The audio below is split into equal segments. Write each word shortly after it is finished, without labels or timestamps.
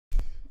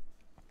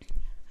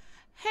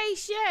Hey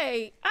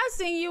Shay, I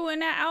seen you in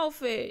that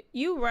outfit.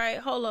 You right.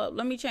 Hold up.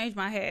 Let me change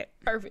my hat.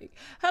 Perfect.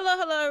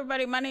 Hello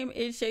everybody. My name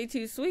is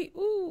Shaytosweet.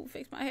 Ooh,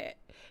 fix my hat.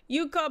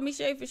 You called me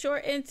Shay for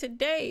short. And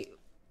today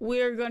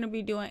we're going to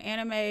be doing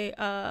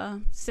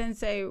anime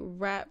sensei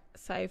rap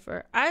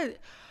cypher.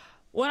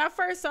 When I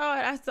first saw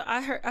it,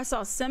 I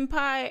saw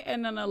Senpai,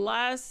 and then the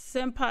last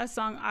Senpai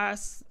song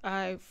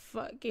I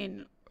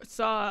fucking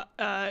saw,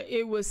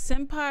 it was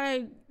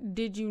Senpai,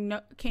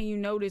 can you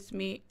notice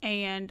me?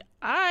 And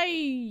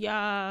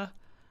I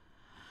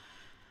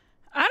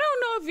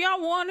don't know if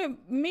y'all wanted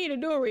me to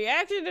do a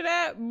reaction to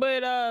that, but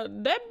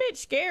that bitch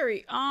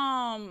scary.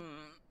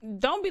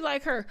 Don't be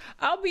like her.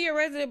 I'll be your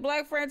resident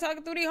black friend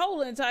talking through the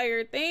whole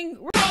entire thing.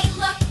 Hey,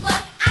 look,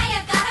 I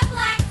have got a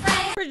black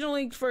friend. Original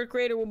links for the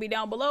creator will be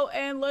down below,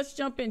 and let's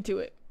jump into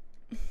it.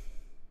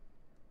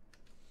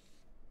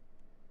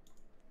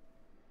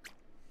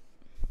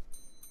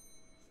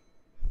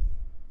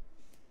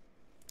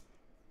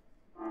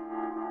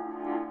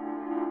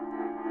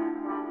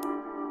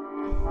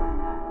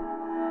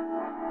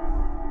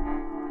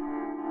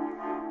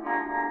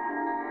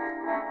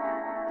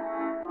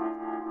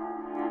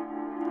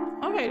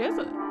 Okay, that's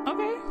okay.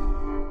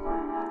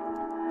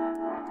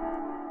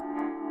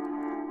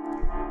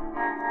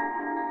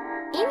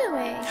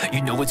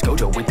 You know it's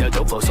Gojo with the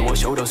dope flow, so I'll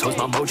show those hoes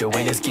my mojo.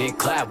 And it's get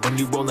clapped when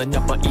you rolling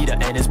up a eater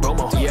and it's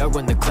promo. Yeah, I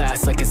run the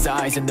class like his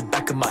eyes in the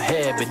back of my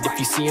head, but if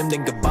you see him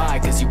then goodbye,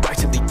 cause you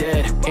actually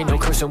dead. Ain't no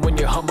cursing when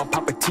you're home, I'll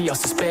pop a T, I'll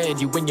suspend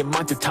you in your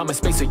mind through time and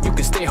space so you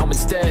can stay home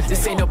instead.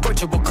 This ain't no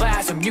virtual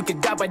classroom, you can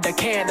die when I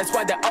can. That's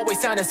why they always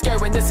sounding scared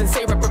when this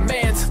insane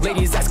reprimands.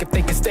 Ladies ask if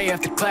they can stay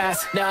after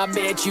class. Nah,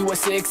 bitch, you a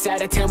 6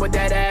 out of 10 with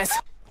that ass.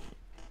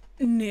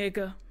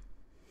 Nigga.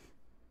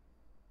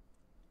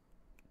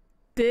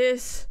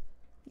 This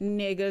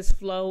nigga's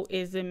flow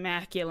is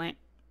immaculate.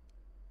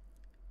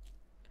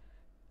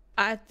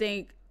 I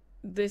think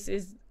this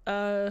is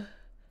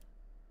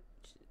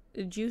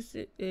juice.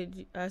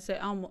 I said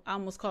I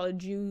almost call it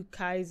Jew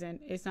Kaizen.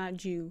 It's not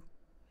Jew.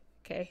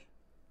 Okay,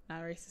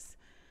 not racist.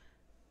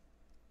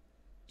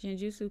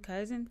 Genjutsu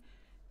Kaisen.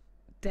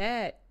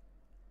 That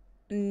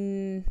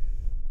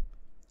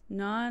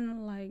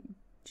none like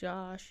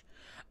Josh.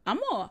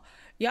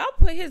 Y'all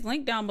put his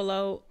link down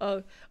below,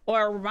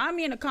 or remind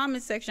me in the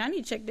comment section. I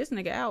need to check this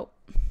nigga out.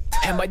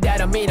 And by that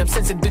I mean I'm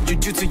sensing the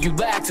jujutsu you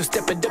lack, so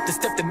step it up to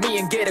step to me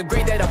and get a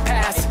grade that'll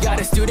pass.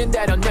 Got a student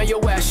that'll nail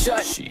your ass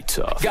shut. She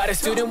tough. Got a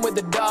student with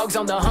the dogs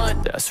on the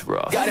hunt. That's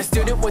rough. Got a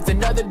student with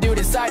another dude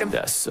inside him.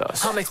 That's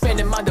sus. I'm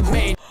expanding my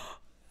domain.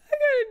 I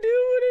gotta do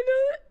what it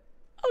does.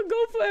 I'll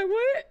go for it.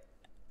 What?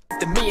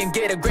 To me and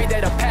get a grade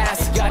that'll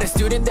pass. Got a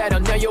student that'll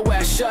nail your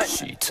ass shut.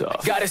 She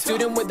tough. Got a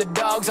student with the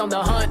dogs on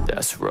the hunt.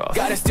 That's rough.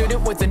 Got a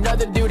student with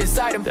another dude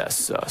inside him. That's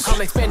sus.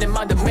 I'm expanding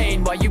my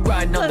domain while you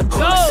riding on the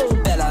bus.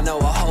 Bet I know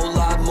a whole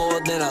lot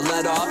more than I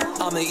let off.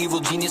 I'm an evil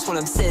genius when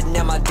I'm sitting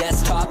at my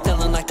desktop,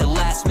 feeling like the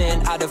last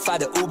man out of fight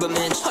the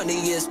Ubermensch. 100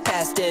 years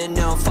past and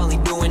now I'm finally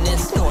doing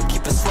this. Know I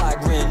keep a sly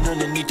grin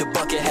underneath the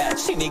bucket hat.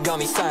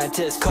 Shinigami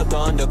scientist, cut the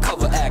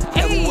undercover act.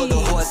 Never will the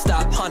horse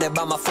stop, haunted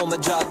by my former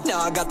job.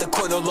 Now I got the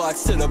corner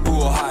locked to the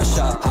Urahara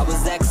shop. I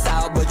was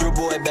exiled, but your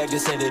boy back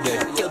just ended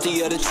it. Guilty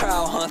of the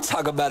trial, huh?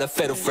 Talk about a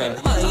fatal friend.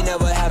 I ain't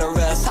never had a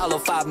rest. Hollow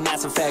 5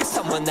 Mass Effect.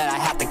 Someone that I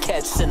have to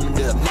catch, send him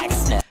to the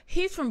max net.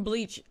 He's from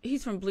Bleach.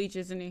 He's from Bleach,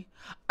 isn't he?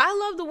 I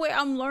love the way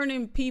I'm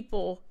learning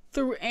people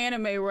through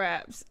anime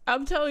raps.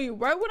 I'm telling you,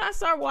 right when I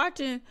start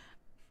watching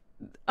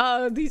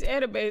these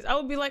animes, I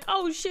would be like,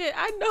 oh shit,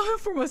 I know him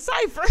from a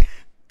Cypher.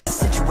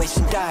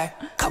 Situation dire.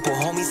 Couple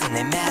homies and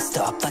they masked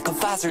up like a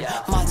visor.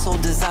 My soul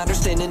designer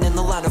standing in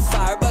the line of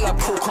fire, but I'm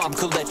cool, calm,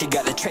 collected.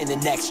 Gotta train the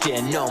next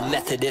gen. No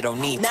method, it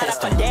don't need not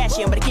testing. a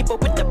Kardashian, but I keep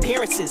up with the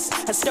appearances.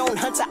 A stone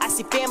hunter, I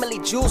see family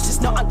jewels.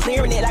 Just know I'm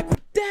clearing it like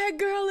that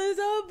girl is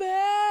a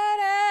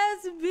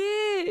badass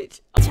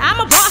bitch.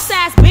 I'm a boss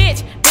ass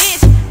bitch,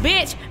 bitch,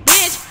 bitch,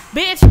 bitch,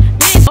 bitch,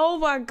 bitch. Oh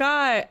my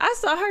god, I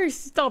saw her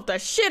stomp the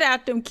shit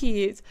out them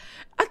kids.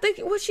 I think,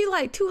 was she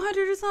like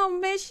 200 or something,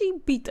 man? She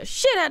beat the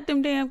shit out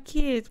them damn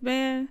kids,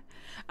 man.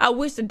 I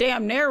wish the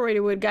damn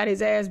narrator would have got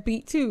his ass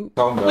beat too.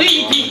 God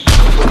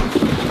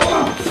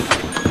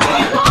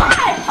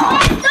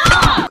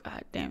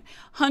damn.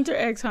 Hunter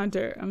x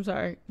Hunter. I'm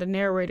sorry. The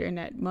narrator in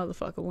that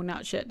motherfucker will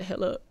not shut the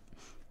hell up.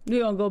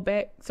 We're gonna go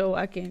back so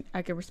I can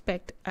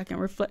respect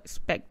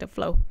the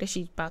flow that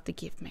she's about to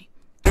give me.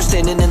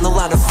 Standing in the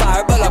line of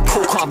fire, but I'm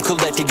cool, calm,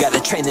 collected. Gotta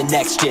train the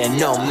next gen.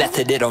 No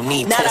method, it don't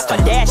need not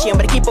testing. a Kardashian,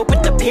 but I keep up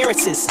with the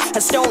appearances.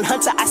 A stone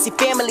hunter, I see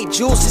family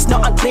jewels. Just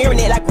know I'm clearing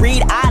it like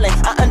Reed Island.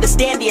 I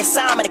understand the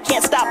assignment, I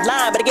can't stop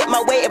lying, but I get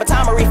my way every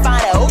time I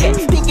refine it.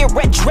 Okay, pink and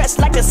red dress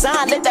like a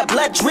sign, let that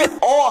blood drip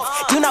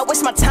off. Do not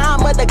waste my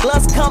time, or the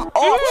gloves come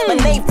off. My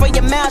name for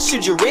your mouth,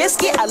 should you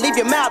risk it? I leave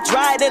your mouth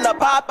dry in a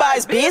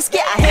Popeye's biscuit.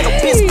 I handle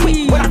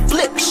Biscuit when I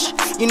flip.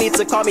 You need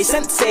to call me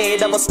Sensei,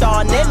 double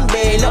star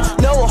Nenbei.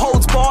 No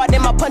holds barred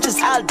and my punches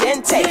al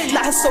dente.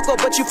 Not Hisoko,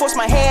 but you force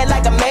my hand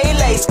like a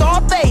melee.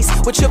 Scarface,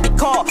 what you'll be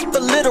called for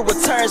little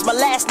returns. My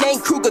last name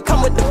Kruger,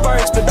 come with the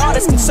birds, but all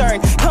that's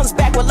concerned comes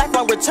back with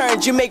lifelong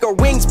returns. You make her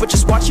wings, but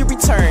just watch you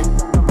return.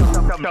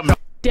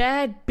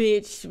 That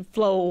bitch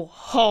flow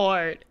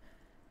hard.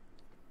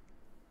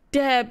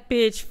 That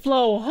bitch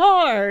flow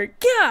hard.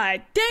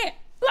 God damn.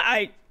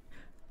 Like.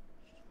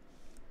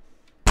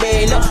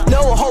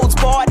 No holds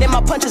barred and my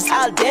punches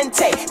al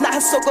dente. Not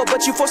Hisoko,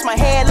 but you force my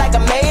hand like a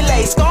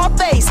melee.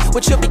 Scarface,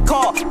 what you'll be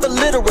called for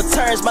little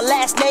returns. My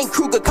last name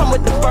Kruger, come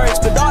with the birds,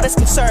 but all that's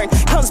concerned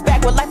comes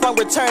back with lifelong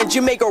returns.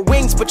 You make her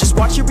wings, but just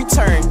watch you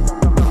return.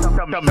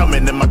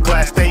 Coming in my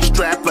class, stay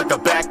strapped like a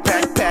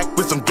backpack packed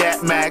with some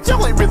gat mags.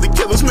 Y'all ain't really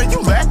killers, man. You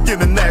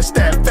lacking in that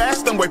stat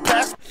fast and way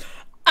past.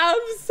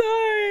 I'm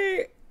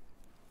sorry.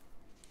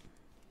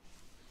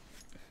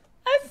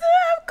 I still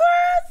have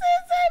Koro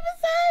Sensei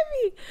beside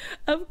me.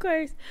 Of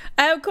course.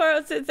 I have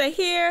Koro Sensei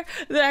here.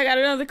 Then I got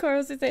another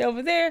Koro Sensei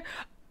over there.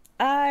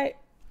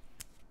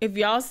 If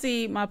y'all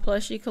see my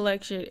plushie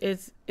collection,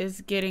 it's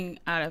getting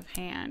out of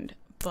hand.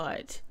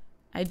 But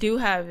I do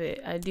have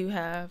it. I do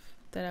have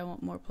that. I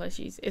want more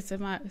plushies. It's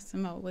in my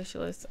wish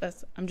list.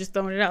 I'm just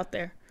throwing it out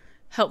there.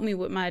 Help me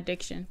with my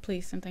addiction,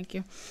 please, and thank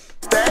you.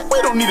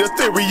 We don't need a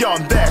theory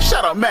on that.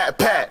 Shout out Matt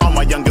Pat. On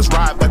my youngest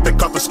ride like they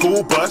caught the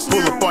school bus.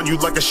 Pull up on you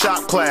like a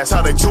shop class,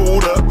 how they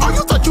tooled up. Oh,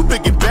 you thought you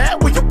big and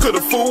bad? Well, you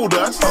could've fooled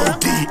us.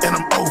 OD and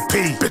I'm OP,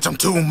 bitch, I'm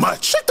too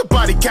much. Shake the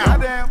body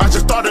count. I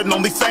just started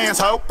OnlyFans,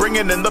 ho.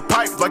 Bringing in the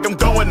pipe like I'm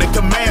going in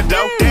commando.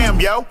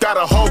 Damn, yo, got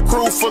a whole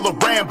crew full of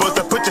Rambos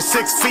that put you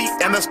 6 feet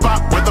in the spot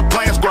where the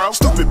plants grow.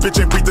 Stupid bitch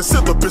ain't read the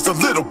syllabus a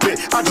little bit.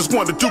 I just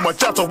want to do my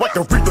job so I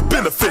can reap the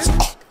benefits.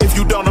 If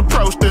you don't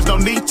approach, there's no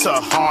need to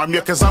harm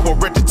you, cause I will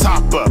rip the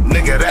top up,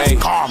 nigga,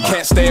 that's karma.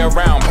 Can't stay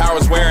around,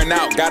 power's wearing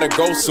out, gotta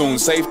go soon.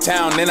 Safe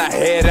town, then I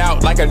head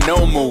out like a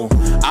no move.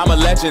 I'm a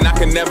legend, I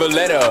can never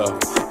let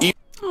up.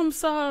 I'm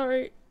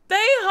sorry.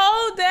 They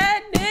hold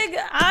that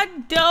nigga. I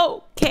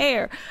don't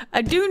care.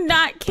 I do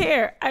not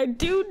care. I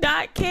do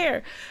not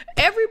care.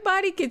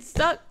 Everybody can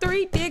suck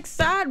 3 dicks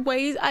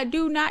sideways. I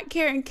do not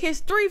care, and kiss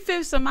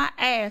 3/5 of my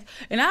ass.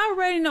 And I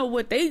already know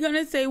what they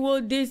gonna say.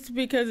 Well, this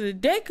because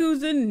of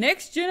Deku's the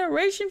next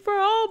generation for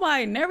All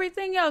Might and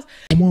everything else.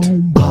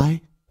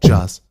 I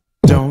just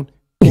don't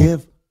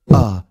give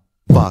a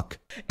fuck.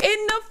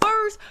 In the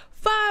first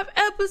 5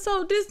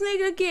 episodes, this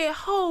nigga get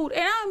hold,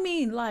 and I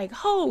mean like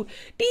hold.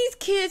 These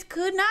kids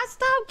could not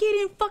stop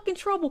getting fucking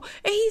trouble,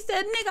 and he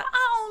said, "Nigga,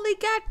 I only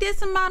got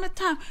this amount of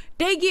time."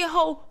 They get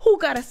hold, who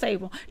gotta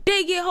save them?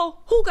 They get hold,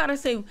 who gotta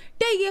save them?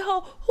 They get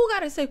hold, who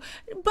gotta save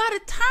them? By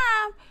the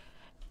time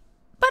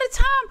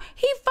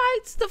he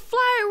fights the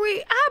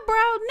fiery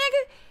eyebrow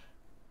nigga,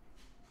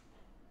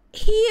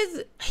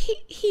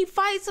 he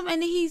fights him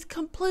and he's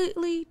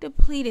completely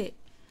depleted.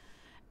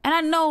 And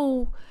I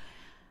know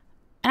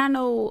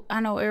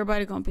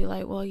everybody gonna be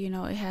like, well, you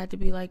know, it had to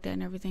be like that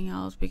and everything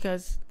else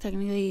because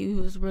technically he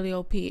was really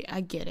OP.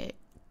 I get it,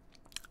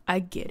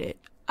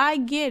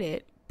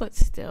 but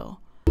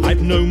still.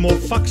 I've no more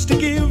fucks to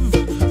give.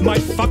 My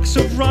fucks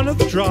have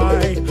runneth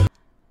dry.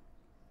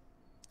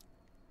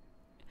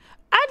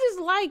 I just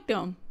liked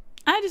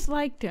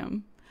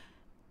him.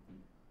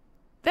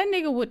 That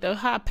nigga with the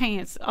high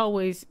pants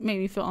always made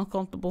me feel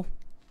uncomfortable.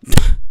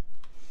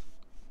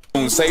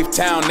 Safe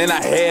town, then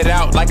I head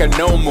out like a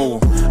no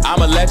move.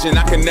 I'm a legend,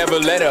 I can never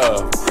let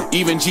up.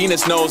 Even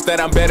Genus knows that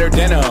I'm better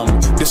than him.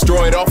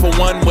 Destroyed all for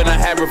one when I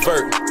had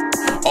revert.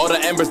 All the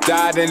embers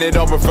died and it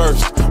all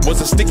reversed. Was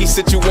a sticky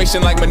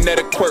situation like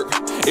magnetic quirk.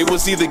 It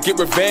was either get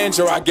revenge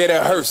or I get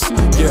a hearse.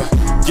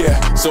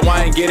 Yeah, so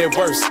I ain't get it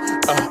worse.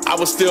 I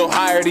was still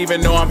hired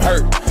even though I'm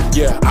hurt.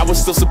 Yeah, I was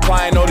still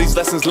supplying all these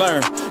lessons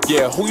learned.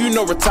 Yeah, who you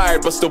know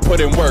retired but still put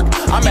in work.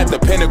 I'm at the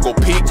pinnacle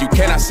peak, you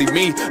cannot see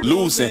me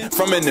losing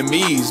from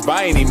enemies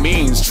by any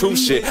means. True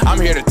shit, I'm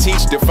here to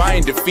teach,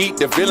 defying defeat.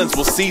 The villains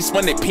will cease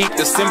when they peep,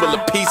 the symbol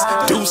of peace,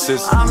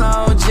 deuces. I'm the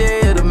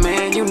OG, the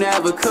man you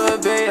never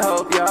could be.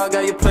 Hope y'all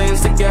got your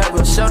plans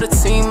together. Show the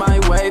team my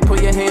way,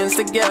 put your hands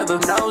together.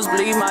 Nose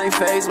bleed my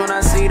face when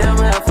I see them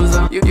heifers.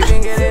 You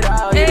can get it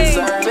all, you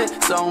deserve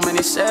it. So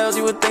many shells,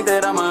 you would think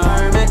that I'm a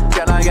hermit.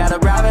 Girl, I got a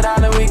private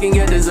island, we can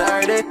get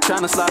deserted.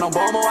 Tryna slide on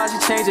Bomo while she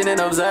changing and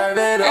observe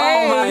it.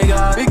 Oh my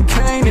god, it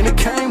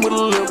came with a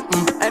lip.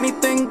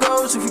 Anything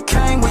goes if you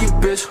came with your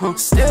bitch.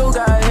 Still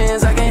got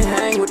hands, I can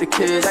hang with the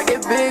kids. I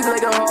get big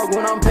like a hog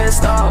when I'm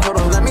pissed off. Hold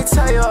on, let me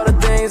tell you all the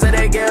things that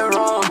they get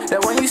wrong.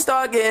 That when you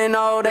start getting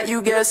old, that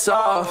you get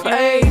soft.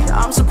 Hey,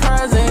 I'm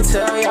surprised they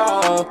tell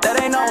y'all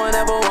that ain't no one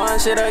ever won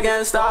shit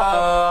against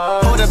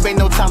us. Hold up, ain't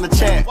no time to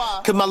chat.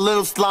 Cause my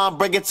little slime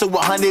break it to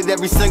 100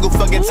 every single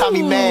fucking time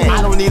he mad.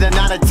 I don't need a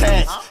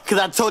non-attached. Cause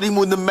I told him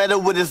move the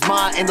metal with his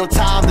mind. Ain't no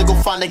time to go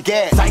find the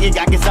gas. I get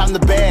out in the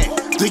bag.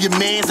 Do your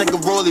mans like a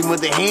rolling with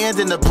the hands.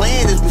 And the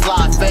plan is we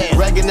slide fast.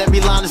 Ragging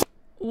every line is.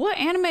 What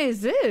anime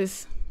is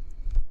this?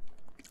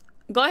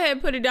 Go ahead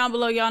and put it down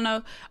below, y'all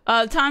know.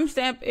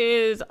 Timestamp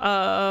is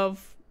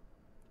of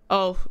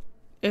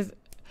is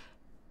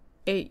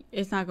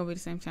it's not gonna be the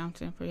same sound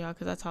for y'all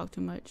because I talk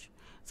too much.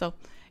 So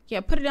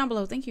yeah, put it down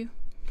below. Thank you.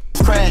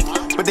 Crack,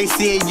 but they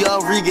seeing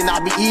young Reigen. I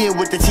be eating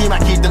with the team, I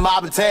keep the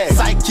mob attack.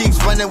 Psychics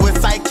running with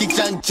psychics,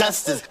 young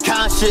justice.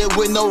 Con shit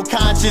with no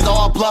conscience,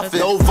 all bluffing.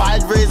 No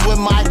vibrates with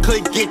my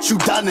click, get you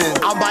done in.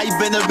 I might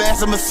been a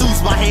master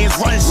masseuse, my hands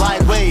running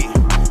like wait.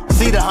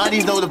 See the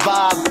honeys know the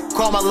vibe.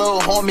 Call my little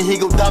homie, he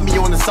go dummy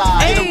on the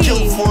side. Hey. Get him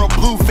killed for a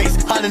blue face,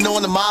 hunting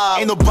on the mob.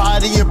 Ain't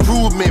nobody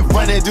improvement,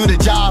 running do the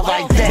job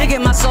like that.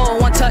 Digging my soul,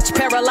 one touch,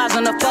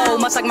 paralyzing the foe.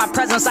 Much like my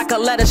presence, I could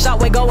let a shot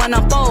way go and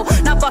unfold.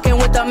 Not fucking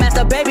with the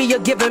master, baby, you're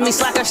giving me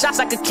slacker shots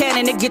like a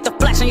cannon to get the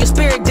flash in your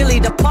spirit, dilly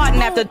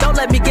departing after. Don't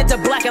let me get to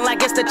blacking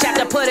like it's the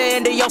chapter. Put it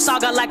into your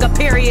saga like a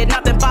period,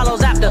 nothing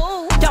follows after.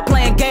 Y'all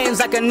playing games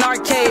like an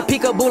arcade,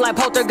 peekaboo like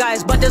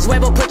poltergeist. But this way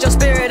will put your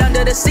spirit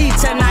under the sea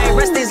tonight.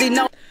 Rest easy,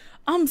 no.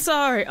 I'm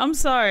sorry.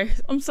 Gonna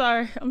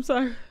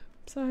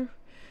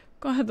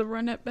have to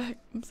run that back.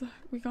 I'm sorry.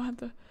 We gonna have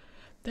to.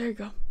 There you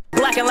go.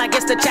 Blacking like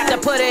it's the chapter,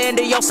 put it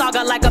into your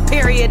saga like a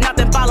period,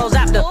 nothing follows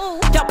after.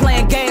 Y'all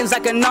playing games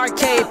like an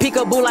arcade,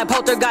 peekaboo like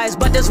poltergeist.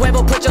 But this way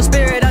will put your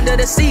spirit under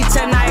the sea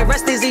tonight.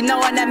 Rest easy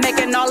knowing that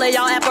making all of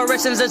y'all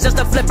apparitions is just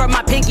a flip from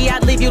my pinky.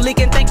 I'd leave you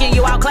leaking, thinking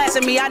you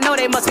outclassing me. I know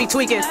they must be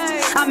tweaking.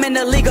 I'm in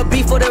the league of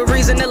beef for the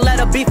reason to let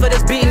a beef for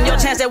this beating. Your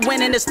chance at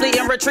winning is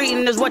fleeting,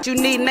 retreating is what you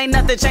need, and ain't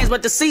nothing changed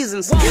but the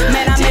seasons.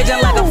 Man, I'm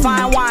aging like a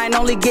fine wine,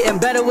 only getting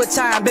better with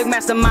time. Big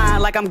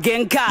mastermind like I'm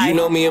Genkai. You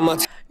know me and my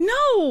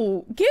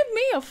No, give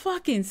me a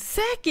fucking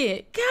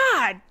second.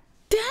 God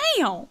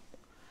damn.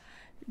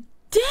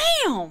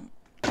 Damn.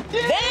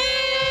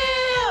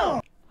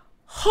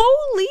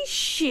 Holy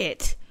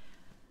shit.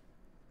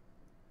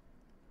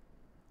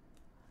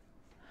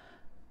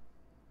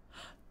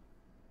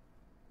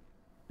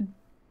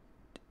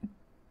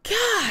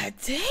 God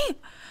damn.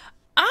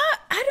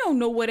 I don't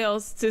know what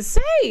else to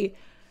say.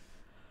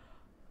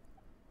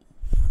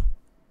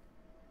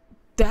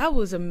 That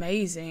was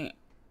amazing.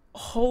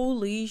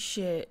 Holy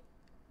shit.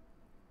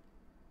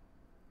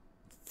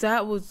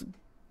 That was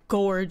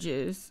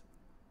gorgeous.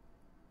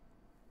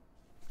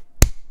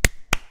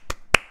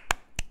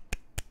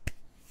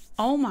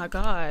 Oh my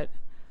god.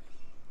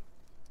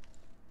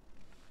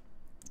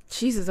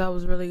 Jesus, that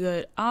was really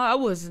good.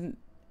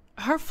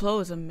 Her flow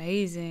is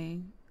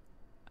amazing.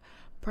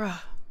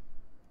 Bruh.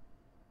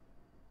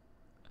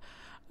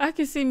 I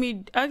can see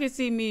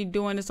me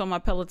doing this on my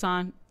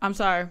Peloton. I'm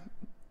sorry.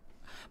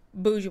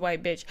 Bougie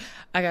white bitch.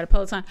 I got a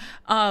Peloton.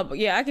 But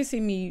yeah, I can see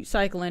me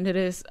cycling to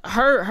this.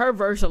 Her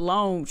verse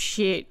alone,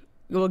 shit,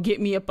 will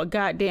get me up a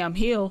goddamn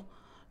hill.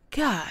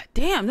 God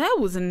damn, that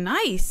was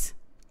nice.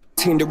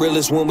 Team the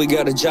realest when we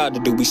got a job to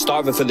do. We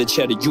starving for the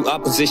cheddar. You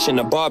opposition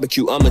to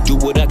barbecue. I'ma do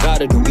what I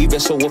gotta do. Even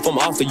so, if I'm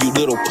off of you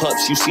little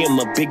pups, you see I'm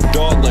a big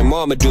dog like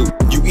mama do.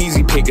 You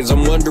easy pickers.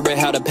 I'm wondering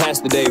how to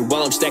pass the day.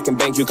 While I'm stacking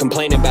bank, you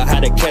complaining about how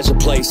to catch a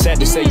play. Sad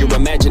to say your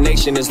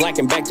imagination is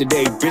lacking back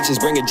today. Bitches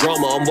bringing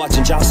drama. I'm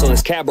watching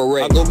Jocelyn's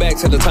Cabaret. I go back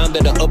to the time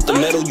that I upped the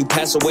metal. You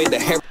pass away the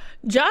hair.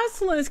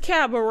 Jocelyn's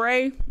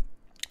Cabaret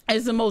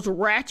is the most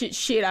ratchet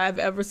shit I've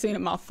ever seen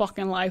in my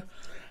fucking life.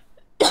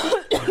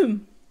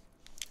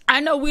 I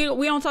know we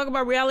don't talk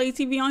about reality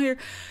TV on here.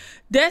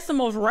 That's the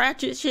most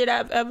ratchet shit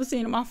I've ever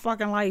seen in my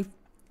fucking life.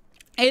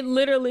 It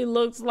literally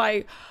looks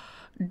like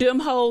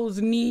them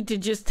hoes need to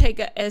just take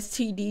a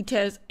STD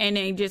test and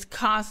then just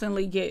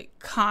constantly get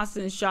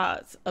constant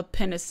shots of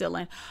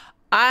penicillin.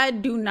 I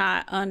do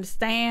not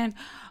understand.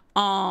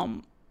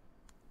 That's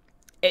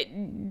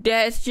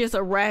just a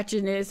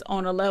ratchetness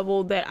on a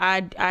level that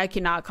I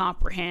cannot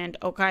comprehend,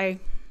 okay?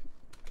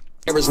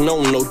 There is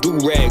no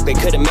do-rag, they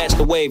couldn't match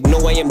the wave.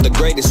 No, I am the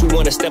greatest, we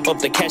wanna step up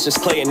to Cassius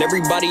Clay. And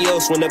everybody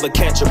else will never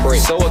catch a break.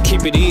 So I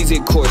keep it easy,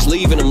 of course,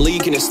 leaving them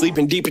leaking and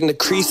sleeping deep in the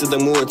crease of the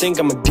moor. Think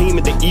I'm a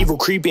demon, the evil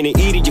creeping and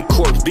eating your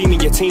corpse. Beaming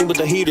your team with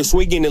the heater,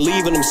 swinging and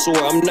leaving them sore.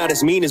 I'm not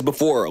as mean as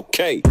before,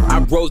 okay? I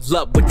rose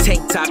up with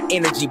tank top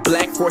energy,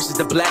 black forces,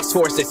 the black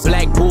forces.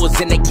 Black bulls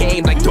in the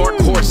game like dark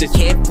horses.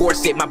 Can't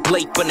force it, my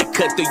blade finna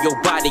cut through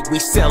your body. We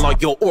sell all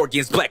your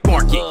organs, black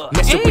market.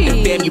 Mess up with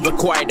the fam, you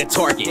require the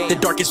target. The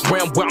darkest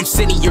realm where I'm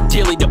sitting, you're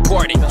dearly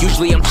departed.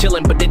 Usually I'm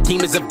chilling, but the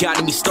demons have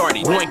gotten me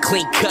started. One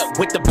clean cut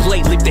with the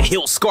blade, leave the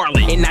hill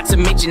scarlet. And not to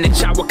mention the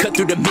child will cut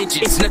through the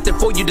mentions. It's nothing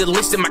for you to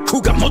listen, my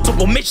crew got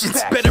multiple missions.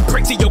 Better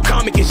pray to your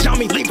comic and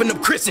Yami leaving them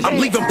christened. I'm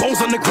leaving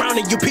bones on the ground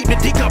and you peep the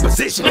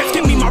decomposition. Best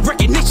give me my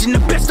recognition, the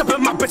best up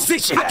in my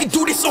position. I can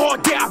do this all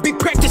day, I be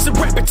practicing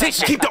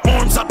repetition. Keep the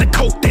arms out the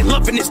coat, they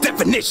loving this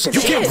definition.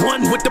 You can't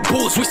run with the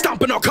bulls, we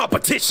stomping our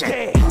competition.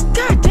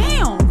 God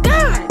damn,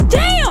 god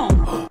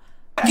damn.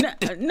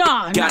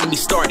 Nah. Got me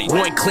started.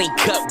 One clean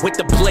cut with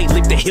the blade,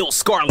 leave the hill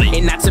scarlet.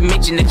 And not to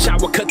mention the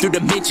child will cut through the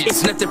mentions.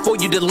 It's nothing for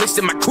you to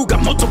listen, my crew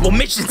got multiple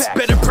missions.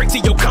 Better pray to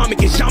your comic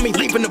and Yami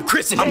leaving them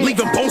christened. I'm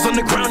leaving bones on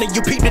the ground and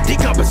you peep the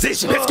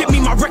decomposition. Best give me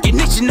my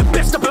recognition, the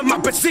best up in my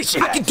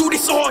position. I can do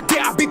this all day,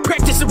 I be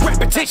practicing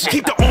repetition.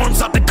 Keep the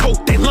arms out the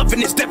coat, they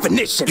loving this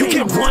definition. You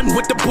can't run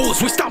with the bulls,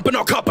 we stomping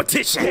our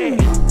competition.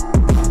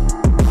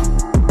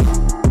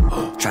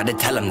 Try to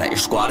tell them that your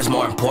squad is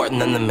more important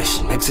than the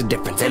mission. Makes a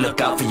difference, they look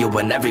out for you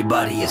when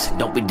everybody isn't.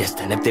 Don't be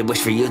distant, if they wish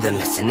for you then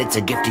listen. It's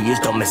a gift to use,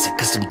 don't miss it,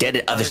 cause some did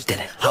it, others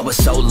didn't. I was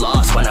so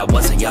lost when I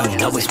wasn't young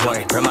and always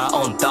worried for my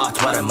own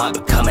thoughts, what am I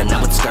becoming?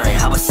 Now it's scurrying.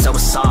 I was so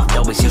soft,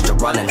 always used to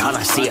running. All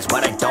I see is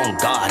what I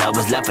don't got. I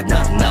was left with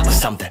nothing, that was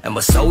something. And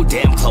was so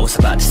damn close,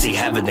 about to see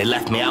heaven. They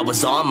left me, I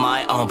was on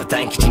my own, but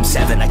thank you Team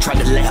 7. I tried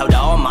to lay out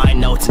all my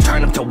notes and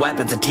turn them to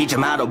weapons and teach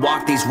them how to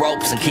walk these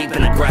ropes and keep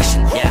an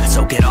aggression. Yeah,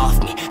 so get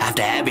off me.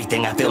 After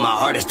everything, I feel my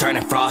heart is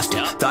turning frosty.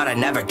 Thought I'd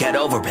never get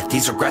over it,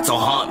 these regrets will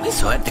haunt me.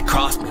 So if they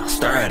cross me, I'll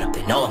stir it up.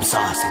 They know I'm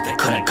saucy, they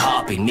couldn't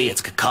copy me,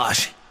 it's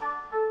Kakashi.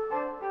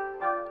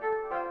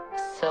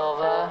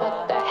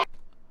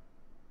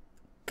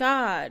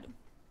 God.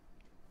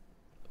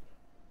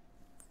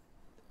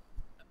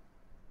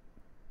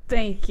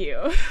 Thank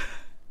you.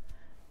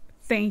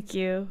 Thank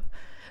you.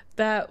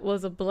 That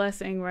was a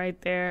blessing right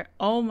there.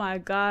 Oh my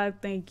God,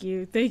 thank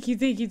you. Thank you,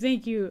 thank you,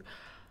 thank you.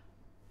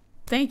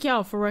 Thank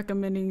y'all for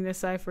recommending this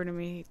cipher to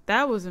me.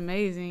 That was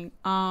amazing.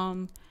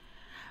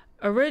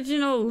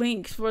 Original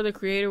links for the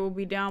creator will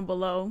be down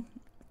below.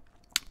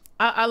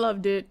 I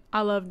loved it.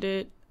 I loved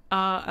it.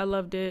 I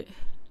loved it.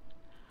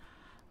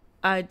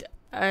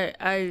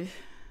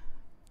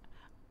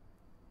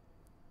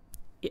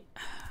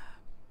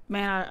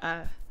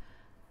 Man,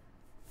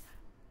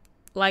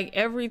 like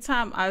every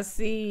time I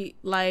see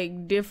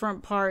like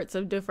different parts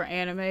of different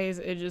animes,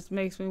 it just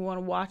makes me want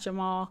to watch them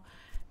all.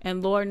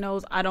 And Lord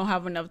knows I don't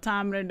have enough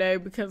time in a day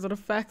because of the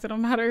fact of the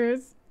matter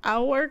is I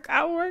work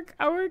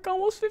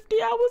almost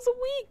 50 hours a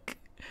week.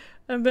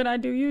 And then I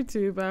do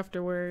YouTube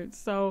afterwards.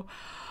 So,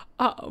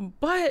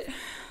 but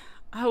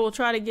I will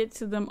try to get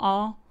to them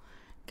all.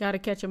 Gotta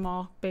catch them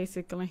all,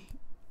 basically.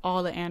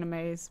 All the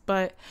animes.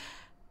 But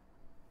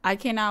I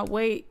cannot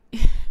wait.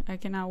 I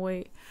cannot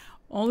wait.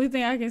 Only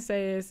thing I can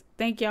say is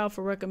thank y'all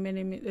for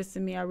recommending this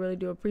to me. I really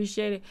do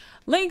appreciate it.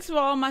 Links for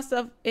all my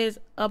stuff is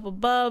up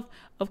above.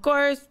 Of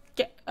course,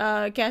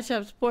 Cash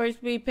App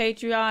supports me,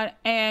 Patreon,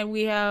 and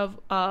we have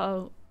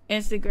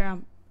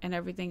Instagram and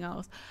everything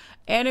else.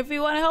 And if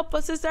you want to help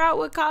a sister out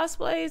with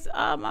cosplays,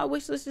 my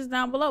wish list is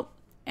down below.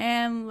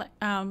 And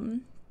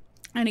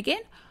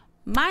again,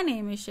 my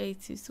name is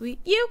Shaytosweet.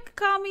 You can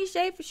call me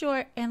Shay for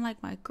short. And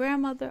like my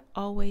grandmother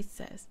always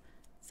says,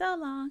 so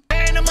long.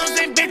 Animals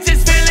and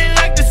bitches feeling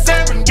like the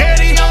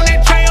Serengeti. On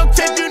that trail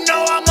tip, you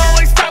know I'm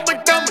always top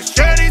with the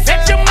machetes.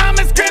 At your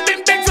mama's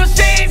cribbing bitch, so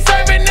she ain't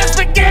serving the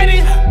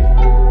spaghetti.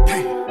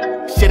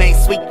 Shit ain't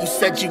sweet, you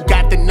said you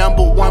got the #1,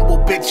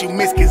 well bitch you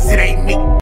miss cause it ain't me.